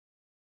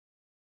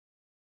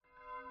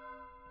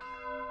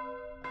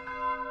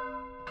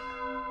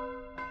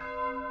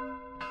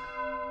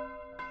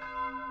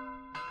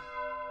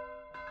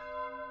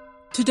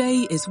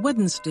Today is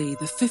Wednesday,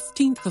 the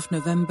 15th of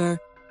November,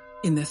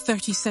 in the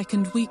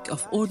 32nd week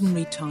of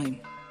Ordinary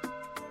Time.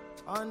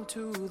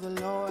 Unto the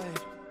Lord,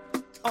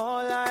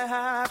 all I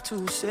have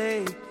to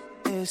say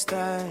is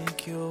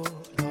thank you,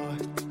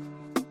 Lord.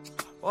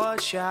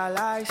 What shall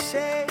I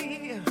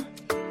say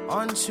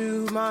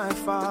unto my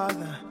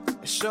Father?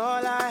 It's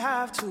all I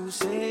have to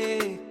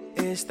say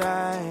is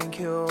thank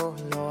you,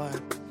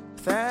 Lord.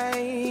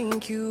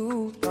 Thank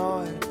you,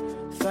 Lord.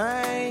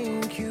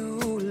 Thank you,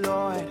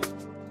 Lord.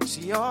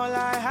 See, all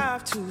I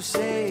have to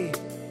say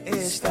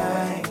is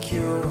thank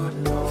you,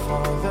 Lord,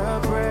 for the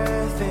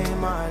breath in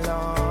my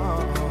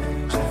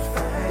lungs. I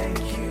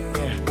thank you,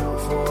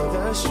 for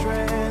the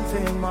strength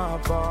in my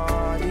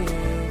body.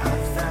 I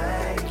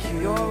thank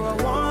you. You're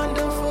a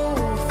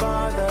wonderful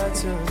Father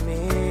to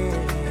me.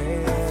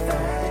 I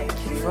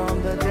thank you.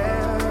 From the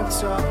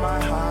depths of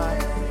my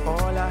heart,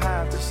 all I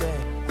have to say,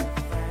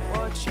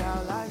 what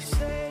shall I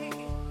say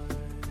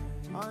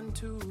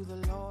unto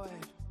the Lord?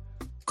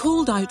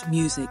 Called Out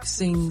Music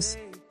sings,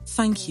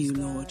 "Thank you,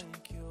 Lord."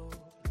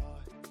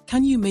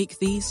 Can you make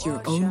these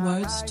your own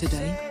words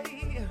today?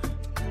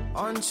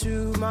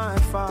 Unto my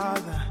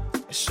Father,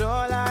 it's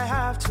all I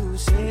have to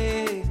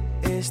say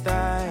is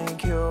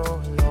thank you,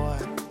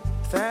 Lord.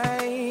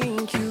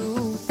 Thank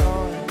you,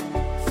 Lord.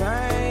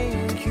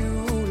 Thank you,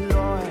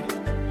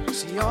 Lord.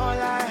 See, all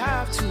I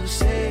have to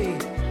say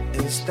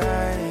is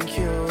thank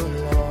you,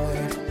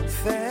 Lord.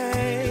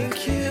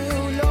 Thank you,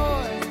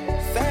 Lord.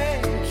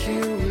 Thank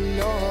you,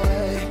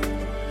 Lord.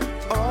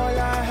 All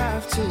I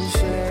have to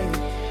say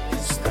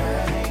is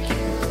thank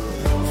you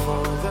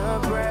for the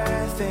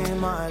breath in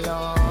my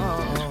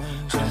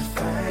lungs. I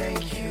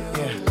thank you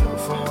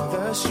for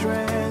the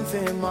strength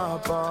in my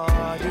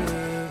body.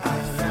 I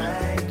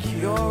thank you.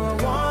 You're a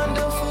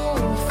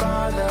wonderful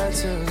Father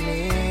to me.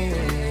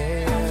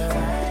 I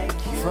thank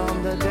you.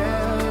 From the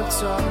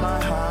depths of my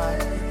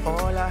heart,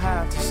 all I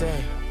have to say.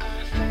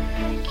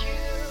 Thank you.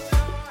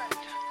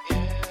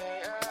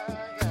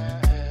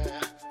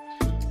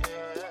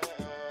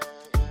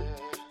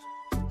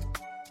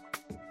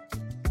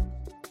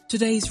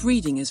 Today's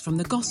reading is from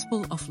the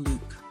Gospel of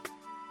Luke.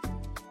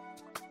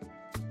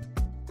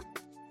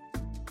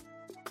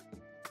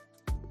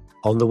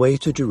 On the way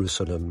to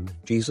Jerusalem,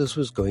 Jesus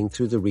was going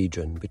through the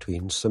region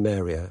between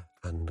Samaria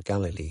and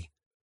Galilee.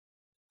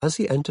 As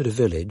he entered a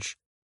village,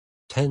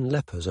 10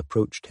 lepers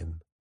approached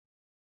him.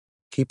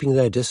 Keeping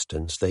their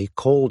distance, they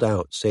called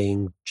out,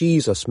 saying,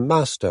 "Jesus,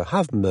 Master,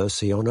 have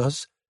mercy on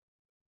us."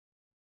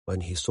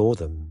 When he saw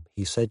them,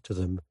 he said to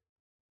them,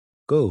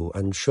 "Go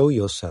and show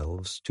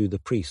yourselves to the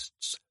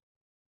priests."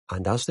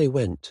 And as they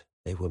went,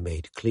 they were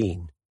made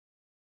clean.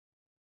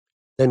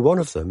 Then one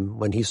of them,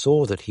 when he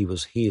saw that he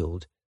was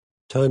healed,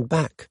 turned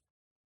back,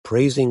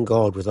 praising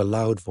God with a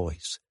loud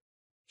voice.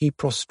 He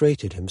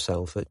prostrated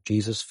himself at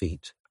Jesus'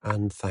 feet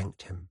and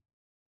thanked him.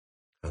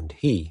 And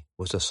he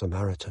was a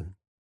Samaritan.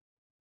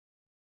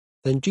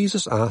 Then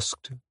Jesus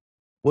asked,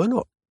 "Were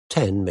not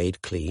 10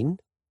 made clean?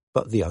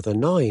 But the other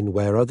 9,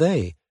 where are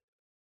they?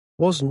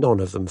 Was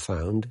none of them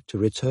found to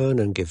return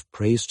and give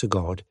praise to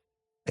God,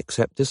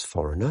 except this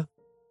foreigner?"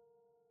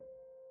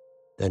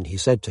 Then he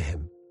said to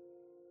him,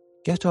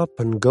 "Get up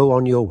and go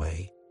on your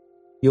way.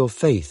 Your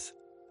faith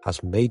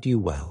has made you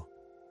well."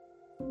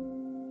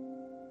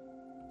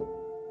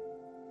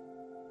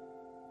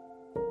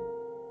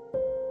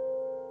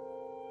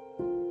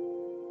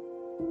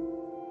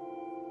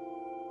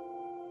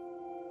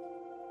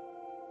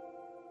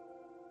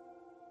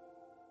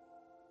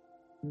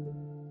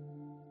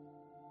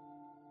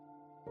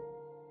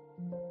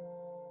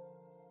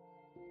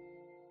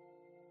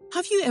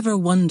 Have you ever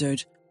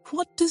wondered,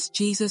 what does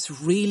Jesus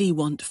really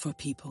want for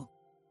people?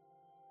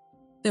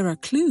 There are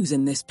clues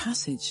in this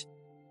passage.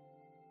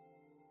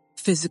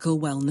 Physical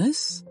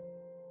wellness?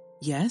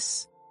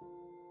 Yes.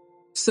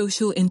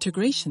 Social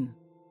integration?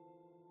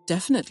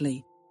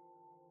 Definitely.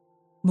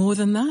 More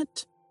than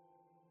that?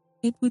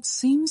 It would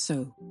seem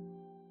so.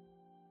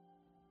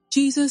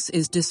 Jesus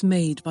is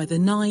dismayed by the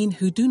 9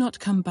 who do not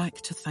come back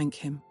to thank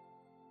him.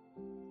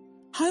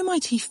 How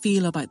might he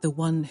feel about the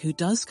one who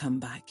does come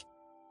back?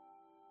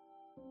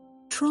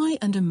 Try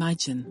and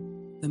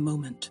imagine the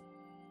moment.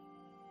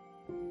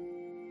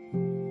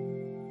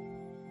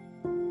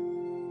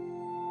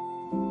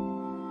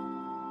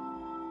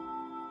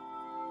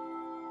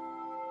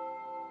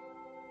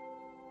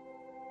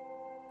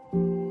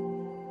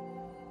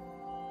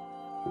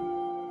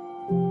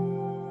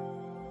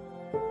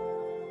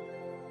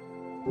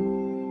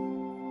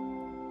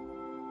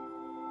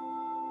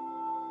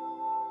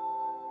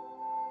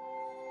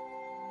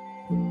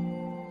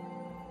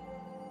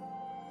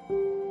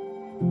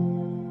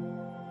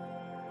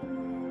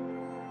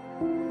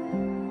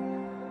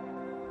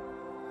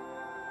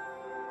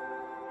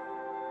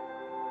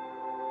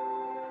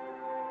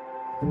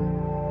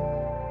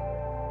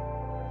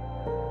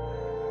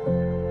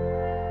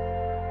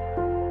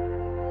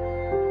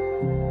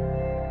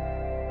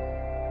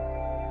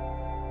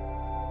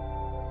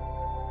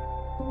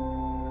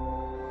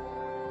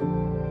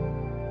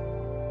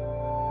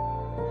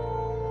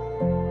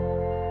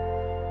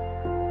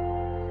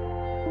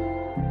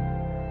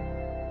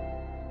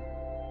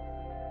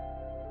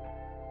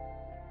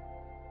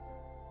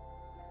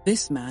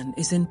 This man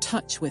is in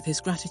touch with his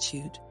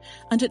gratitude,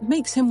 and it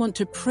makes him want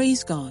to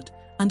praise God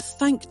and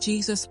thank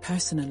Jesus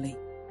personally.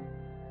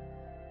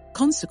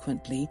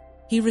 Consequently,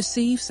 he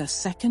receives a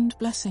second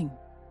blessing.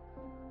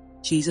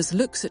 Jesus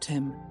looks at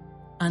him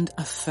and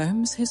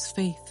affirms his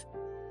faith.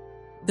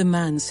 The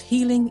man's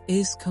healing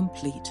is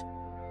complete.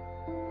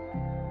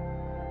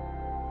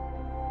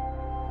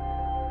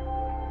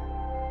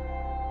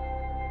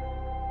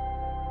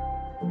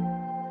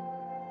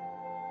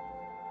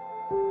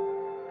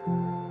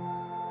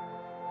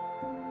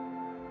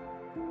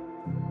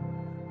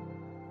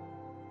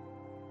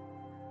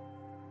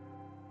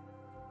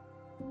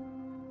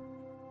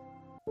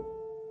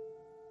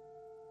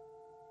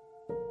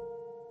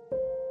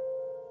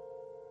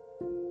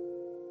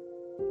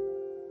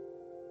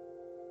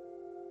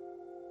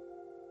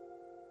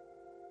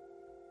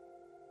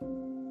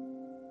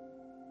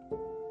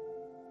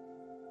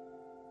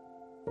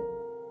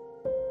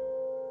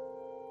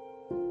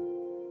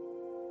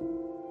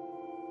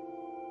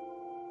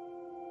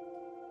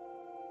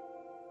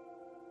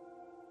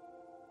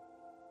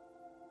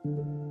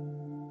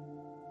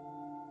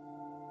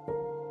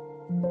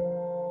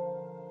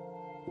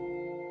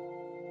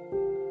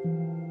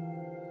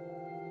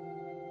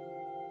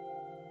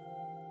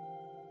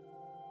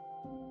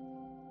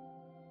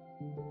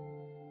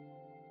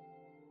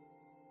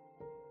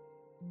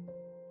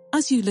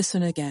 As you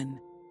listen again,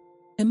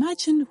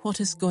 imagine what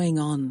is going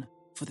on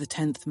for the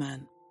 10th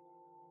man.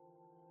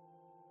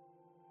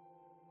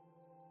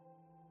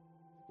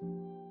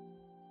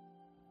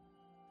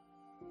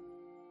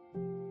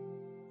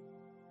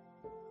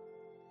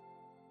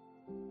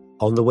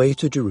 On the way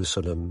to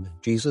Jerusalem,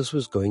 Jesus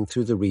was going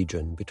through the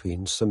region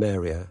between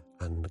Samaria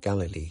and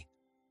Galilee.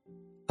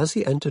 As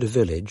he entered a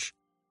village,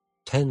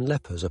 10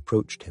 lepers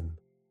approached him.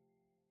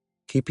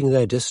 Keeping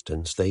their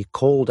distance, they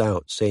called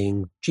out,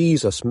 saying,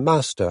 "Jesus,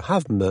 Master,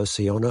 have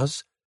mercy on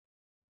us."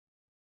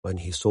 When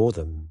he saw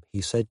them, he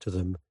said to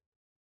them,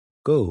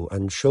 "Go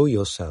and show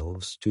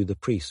yourselves to the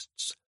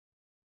priests."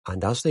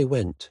 And as they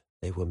went,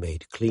 they were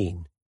made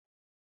clean.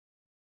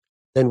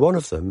 Then one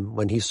of them,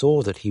 when he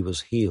saw that he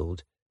was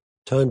healed,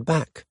 turned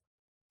back,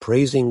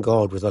 praising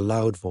God with a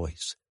loud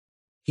voice.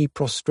 He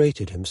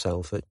prostrated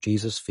himself at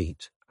Jesus'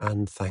 feet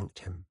and thanked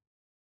him.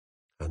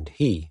 And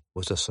he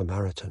was a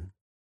Samaritan.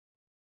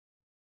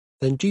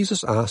 Then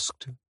Jesus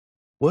asked,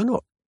 "Were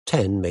not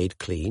 10 made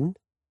clean?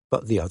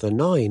 But the other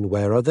 9,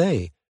 where are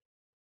they?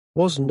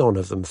 Was none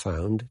of them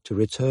found to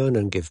return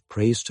and give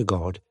praise to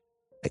God,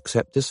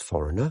 except this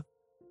foreigner?"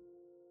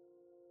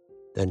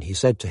 Then he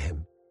said to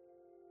him,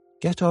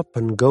 "Get up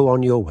and go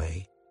on your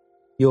way.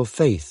 Your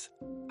faith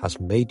has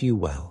made you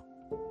well."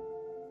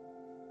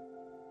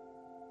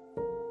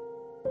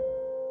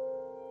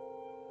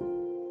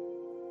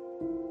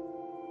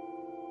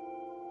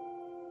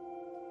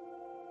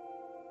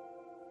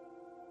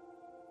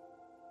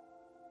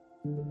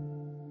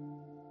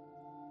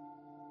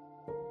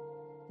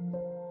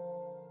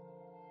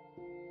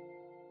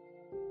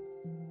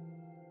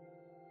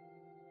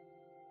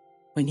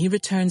 When he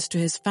returns to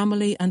his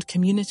family and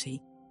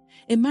community,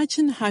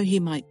 imagine how he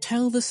might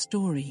tell the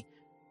story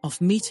of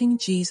meeting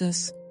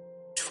Jesus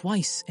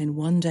twice in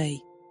one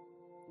day.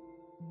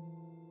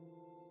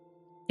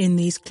 In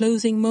these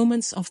closing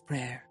moments of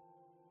prayer,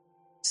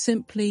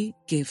 simply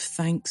give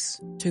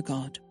thanks to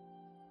God.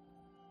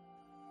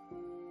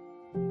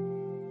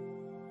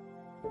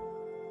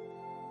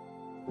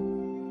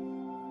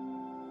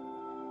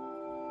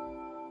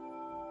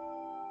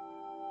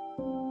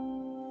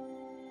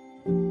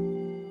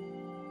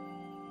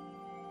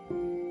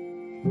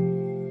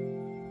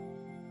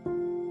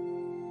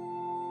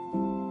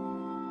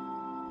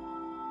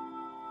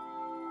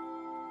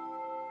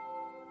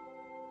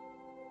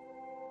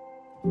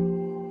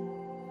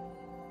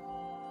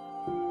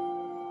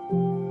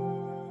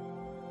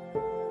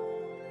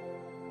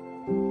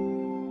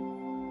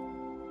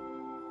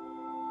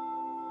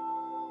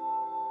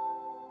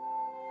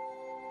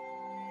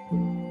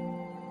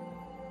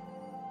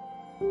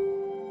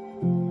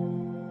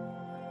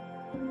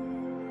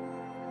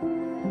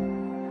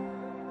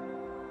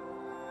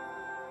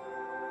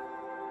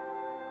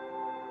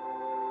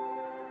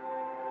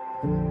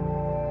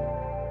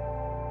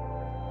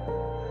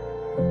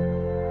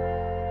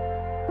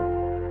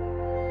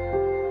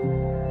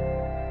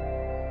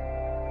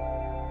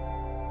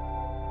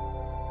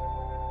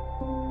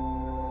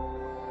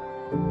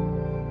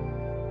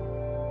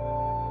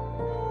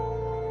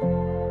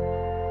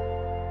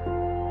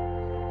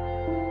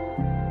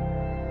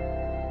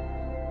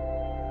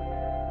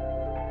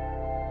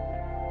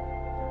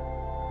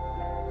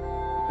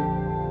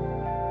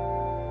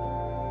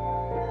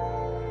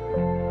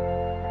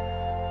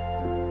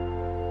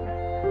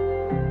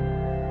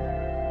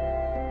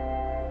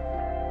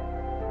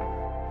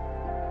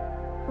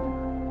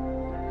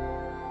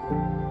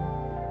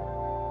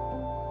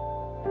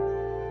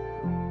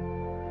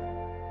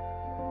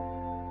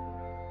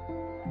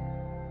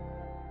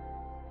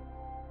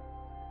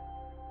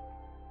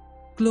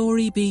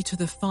 Glory be to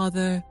the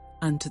Father,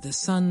 and to the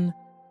Son,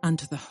 and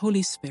to the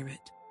Holy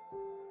Spirit.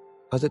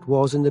 As it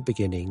was in the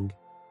beginning,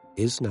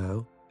 is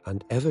now,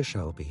 and ever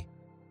shall be,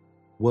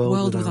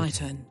 world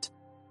without end.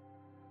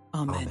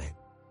 Amen. Amen.